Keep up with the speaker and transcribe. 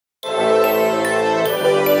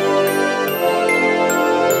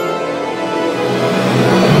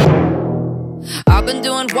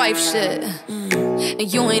been doing wife shit.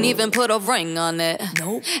 And you ain't even put a ring on it.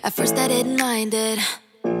 Nope. At first I didn't mind it,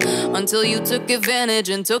 until you took advantage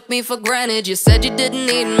and took me for granted. You said you didn't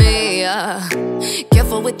need me.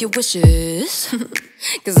 Careful with your wishes,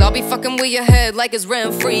 cause I'll be fucking with your head like it's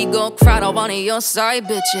rent-free. Go cry to one of your side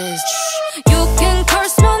bitches. You can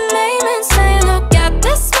curse my name and say, look at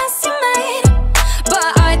this mess you made,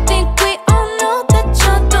 but I think we all know that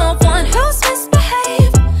you're the one who's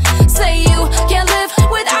misbehaved. Say you can't live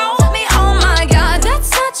without me, oh my god, that's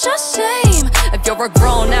such a shame. If you're a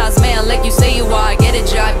grown-ass man like you say you are, get a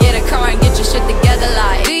job, get a car, and get your shit together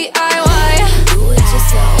like DIY. Do it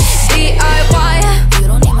yourself. DIY. You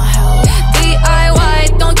don't need my help.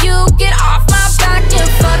 DIY. Don't you get off my back and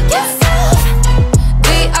fuck yourself.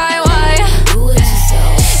 DIY. Do it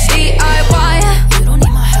yourself. DIY. You don't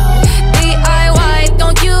need my help. DIY.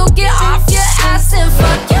 Don't you get off your ass and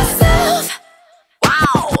fuck yourself.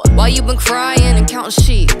 Wow. While you been crying and counting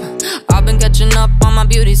sheep, I've been catching up on my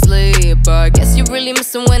beauty sleep. But guess you're really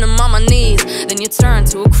missing when I'm on my knees. Then you turn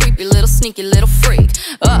to a creepy little sneaky little freak.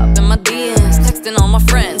 Up in my DMs, texting all my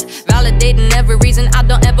friends, validating every reason I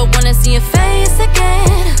don't ever wanna see your face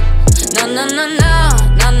again. No, no, no, no,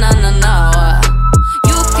 no, no, no, no.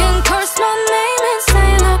 You can curse my name and say,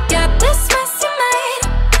 look at this mess you made,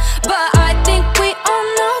 but I think we all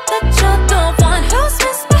know that you're the one who's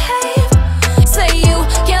misbehaved. Say you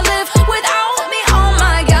can't live without me, oh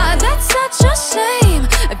my god, that's such a shame.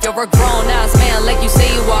 If you're a grown-ass man like you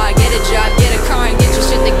say you are, get a job, get a car, and get your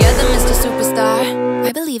shit together, Mr. Superstar.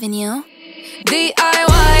 I believe in you. DIY.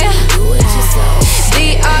 Do it yourself.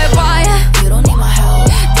 DIY. You don't need my help.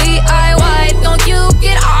 DIY. Don't you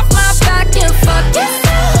get off my back and fuck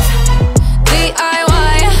yourself.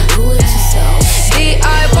 DIY. Do it yourself.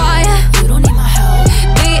 DIY. You don't need my help.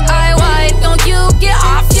 DIY. Don't you get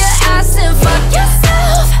off your ass and fuck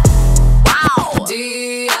yourself. Wow.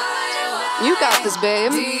 DIY. You got this,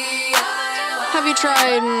 babe. Have you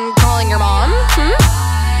tried calling your mom?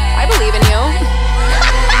 I believe in you.